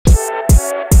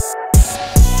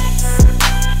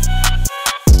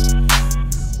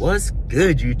What's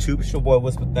good, YouTube? It's your boy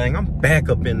Whisper Thing. I'm back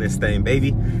up in this thing, baby.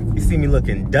 You see me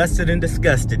looking dusted and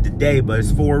disgusted today, but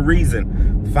it's for a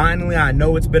reason. Finally, I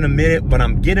know it's been a minute, but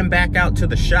I'm getting back out to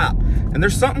the shop. And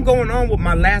there's something going on with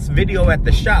my last video at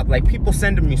the shop. Like, people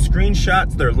sending me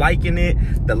screenshots, they're liking it,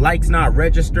 the likes not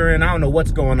registering. I don't know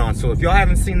what's going on. So if y'all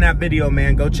haven't seen that video,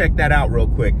 man, go check that out real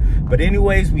quick. But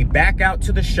anyways, we back out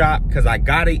to the shop because I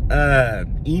got a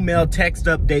email text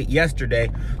update yesterday.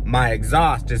 My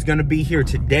exhaust is gonna be here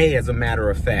today, as a matter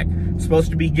of fact. It's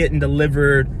supposed to be getting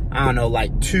delivered, I don't know,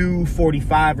 like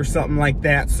 2:45 or something like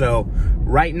that. So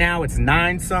right now it's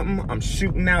 9 something. I'm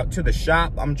shooting out to the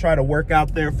shop. I'm trying to work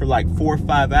out there for like 4 or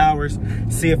 5 hours,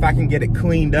 see if I can get it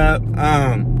cleaned up.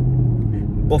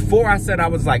 Before I said I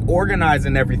was like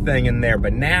organizing everything in there,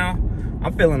 but now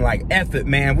I'm feeling like, F it,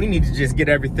 man. We need to just get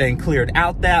everything cleared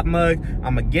out that mug.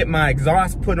 I'm gonna get my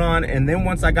exhaust put on, and then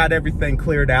once I got everything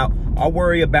cleared out, I'll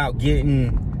worry about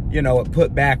getting, you know, it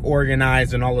put back,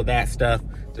 organized, and all of that stuff.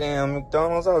 Damn,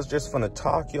 McDonald's, I was just gonna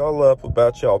talk y'all up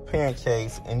about y'all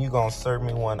pancakes, and you gonna serve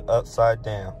me one upside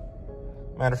down.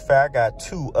 Matter of fact, I got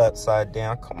 2 upside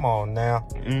down. Come on now.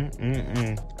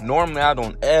 Normally, I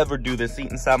don't ever do this,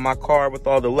 eat inside my car with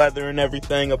all the leather and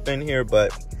everything up in here,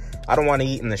 but I don't want to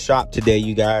eat in the shop today,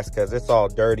 you guys, because it's all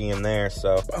dirty in there.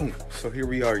 So boom. So here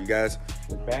we are, you guys.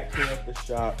 We're back here at the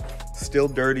shop, still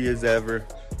dirty as ever.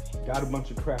 Got a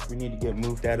bunch of crap we need to get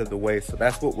moved out of the way. So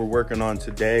that's what we're working on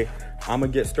today. I'm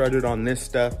gonna get started on this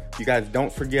stuff. You guys,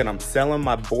 don't forget, I'm selling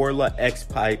my Borla X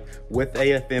pipe with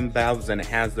AFM valves, and it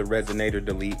has the Resonator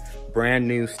delete. Brand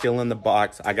new, still in the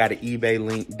box. I got an eBay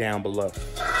link down below.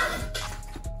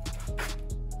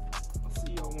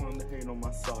 My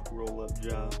sock roll up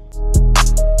job.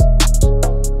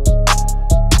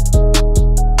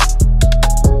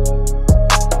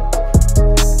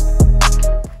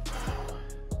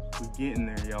 We getting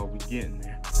there, y'all. We getting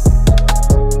there.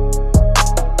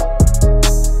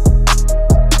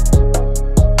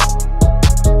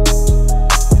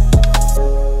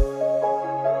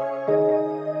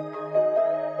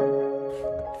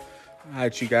 All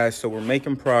right, you guys, so we're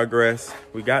making progress.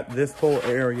 We got this whole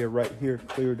area right here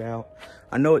cleared out.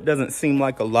 I know it doesn't seem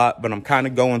like a lot, but I'm kind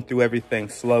of going through everything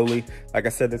slowly. Like I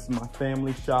said, this is my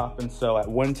family shop, and so at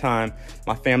one time,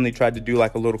 my family tried to do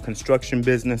like a little construction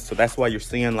business, so that's why you're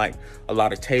seeing like a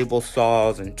lot of table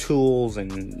saws and tools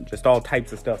and just all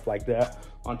types of stuff like that.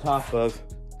 On top of,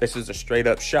 this is a straight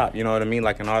up shop, you know what I mean?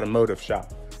 Like an automotive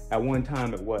shop. At one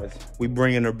time it was. We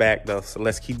bringing her back though, so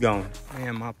let's keep going.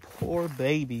 Man, my poor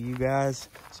baby, you guys.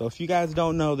 So if you guys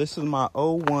don't know, this is my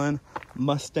 01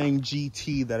 Mustang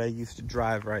GT that I used to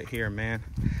drive right here, man.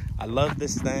 I love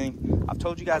this thing. I've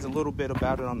told you guys a little bit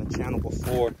about it on the channel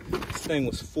before. This thing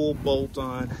was full bolt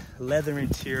on, leather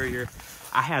interior.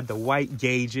 I had the white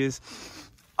gauges.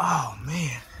 Oh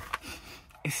man,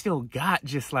 it still got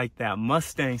just like that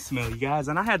Mustang smell, you guys.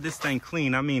 And I had this thing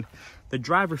clean. I mean, the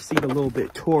driver's seat a little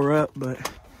bit tore up, but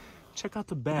check out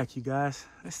the back, you guys.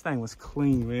 This thing was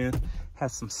clean, man.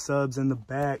 Had some subs in the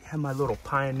back. Had my little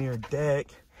Pioneer deck.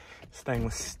 This thing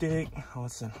was stick. Oh,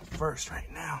 it's in first right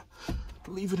now.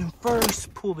 Leave it in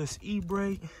first. Pull this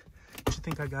e-brake. What you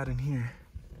think I got in here?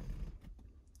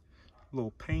 A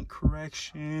little paint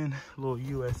correction. A little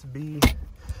USB.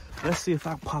 Let's see if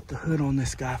I pop the hood on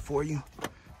this guy for you.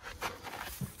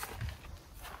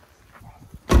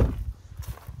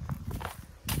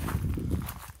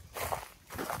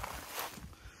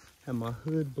 Have my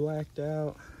hood blacked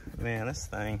out. Man, this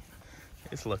thing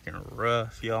is looking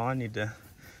rough, y'all. I need to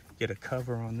get a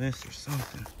cover on this or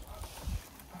something.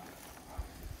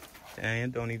 Dang,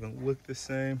 it don't even look the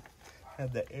same.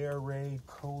 Had the air raid,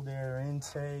 cold air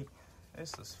intake.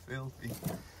 This is filthy.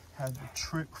 Had the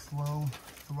trick flow,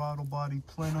 throttle body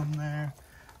plenum there.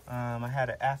 I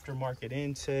had an aftermarket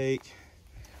intake.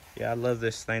 Yeah, I love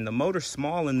this thing. The motor's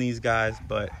small in these guys,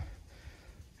 but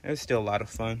it's still a lot of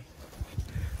fun.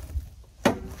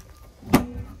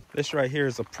 This right here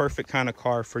is a perfect kind of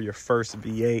car for your first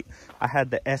V8. I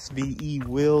had the SVE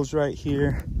wheels right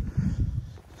here.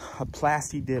 I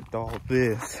plasti dipped all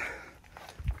this.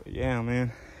 But yeah,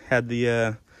 man. Had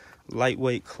the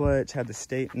lightweight clutch. Had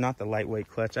the not the lightweight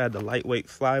clutch. I had the lightweight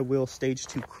flywheel stage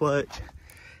 2 clutch.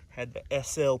 Had the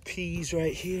SLPs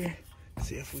right here.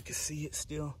 See if we can see it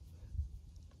still.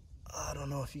 I don't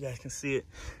know if you guys can see it.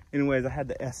 Anyways, I had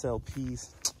the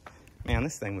SLPs. Man,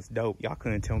 this thing was dope. Y'all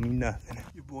couldn't tell me nothing.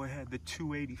 Your boy had the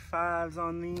 285s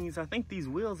on these. I think these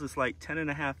wheels is like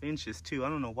 10.5 inches too. I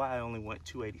don't know why I only went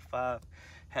 285.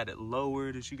 Had it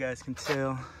lowered, as you guys can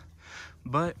tell.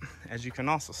 But as you can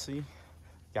also see,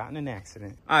 got in an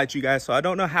accident. All right, you guys, so I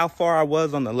don't know how far I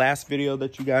was on the last video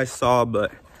that you guys saw,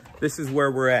 but this is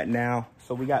where we're at now.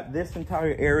 So we got this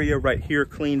entire area right here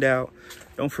cleaned out.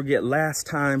 Don't forget, last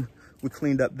time we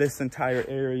cleaned up this entire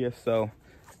area. So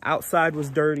outside was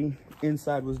dirty,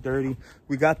 inside was dirty.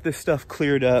 We got this stuff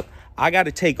cleared up. I got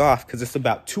to take off because it's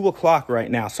about 2 o'clock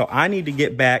right now. So I need to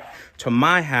get back to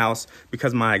my house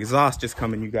because my exhaust is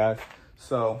coming, you guys.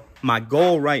 So my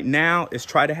goal right now is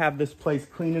try to have this place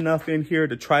clean enough in here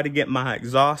to try to get my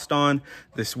exhaust on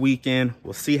this weekend.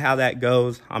 We'll see how that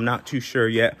goes. I'm not too sure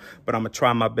yet, but I'm gonna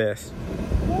try my best.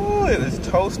 Ooh, it is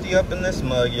toasty up in this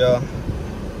mug, y'all.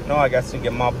 No, I got to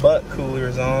get my butt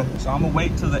coolers on. So I'm gonna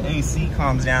wait till the AC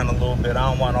calms down a little bit. I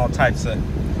don't want all types of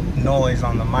noise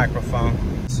on the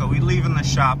microphone. So we leaving the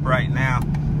shop right now.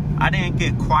 I didn't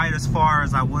get quite as far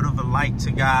as I would have liked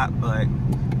to got, but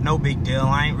no big deal.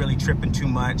 I ain't really tripping too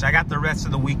much. I got the rest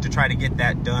of the week to try to get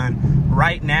that done.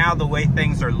 Right now, the way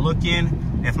things are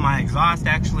looking, if my exhaust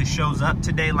actually shows up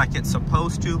today like it's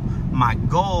supposed to, my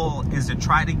goal is to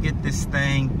try to get this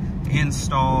thing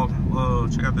installed. Whoa,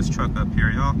 check out this truck up here,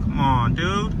 y'all. Come on,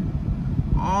 dude.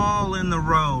 All in the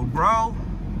road, bro.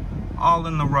 All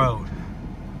in the road.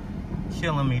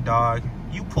 Killing me, dog.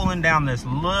 You pulling down this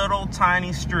little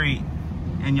tiny street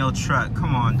in your truck.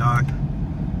 Come on, dog.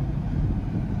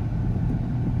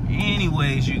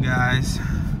 Anyways, you guys,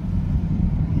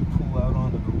 let me pull out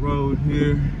onto the road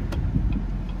here.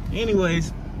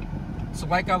 Anyways, so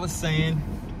like I was saying,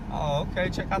 oh, okay,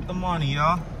 check out the money,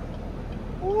 y'all.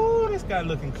 Ooh, this guy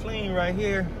looking clean right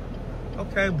here.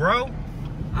 Okay, bro,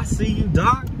 I see you,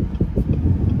 dog.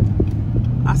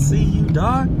 I see you,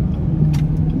 dog.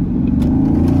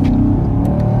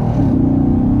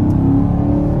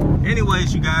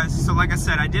 Anyways, you guys, so like I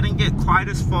said, I didn't get quite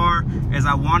as far as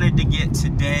I wanted to get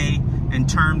today in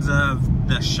terms of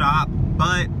the shop,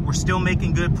 but we're still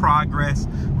making good progress.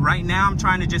 Right now, I'm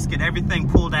trying to just get everything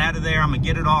pulled out of there. I'm gonna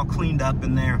get it all cleaned up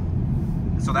in there.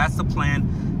 So that's the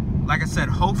plan. Like I said,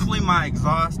 hopefully my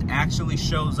exhaust actually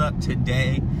shows up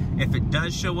today. If it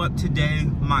does show up today,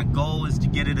 my goal is to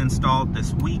get it installed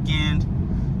this weekend.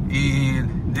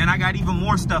 And then I got even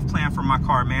more stuff planned for my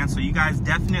car, man. So you guys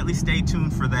definitely stay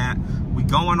tuned for that. We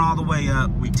going all the way up.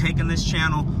 We taking this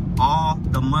channel all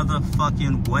the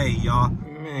motherfucking way, y'all.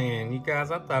 Man, you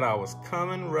guys, I thought I was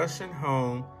coming rushing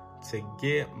home to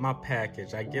get my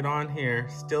package. I get on here,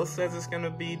 still says it's gonna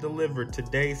be delivered.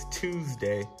 Today's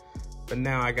Tuesday, but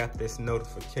now I got this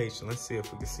notification. Let's see if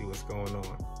we can see what's going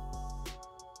on.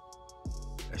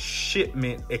 A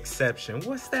shipment exception.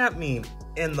 What's that mean?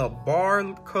 And the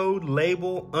barcode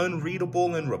label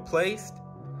unreadable and replaced?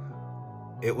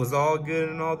 It was all good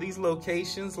in all these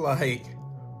locations. Like,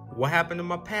 what happened to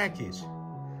my package?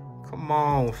 Come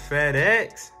on,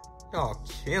 FedEx. Y'all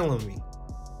killing me.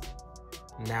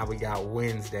 Now we got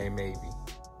Wednesday, maybe.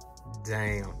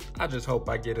 Damn. I just hope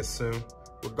I get it soon.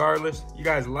 Regardless, you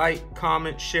guys like,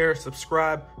 comment, share,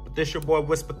 subscribe. But this your boy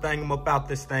Whisper Thing. I'm about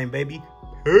this thing, baby.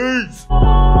 Peace.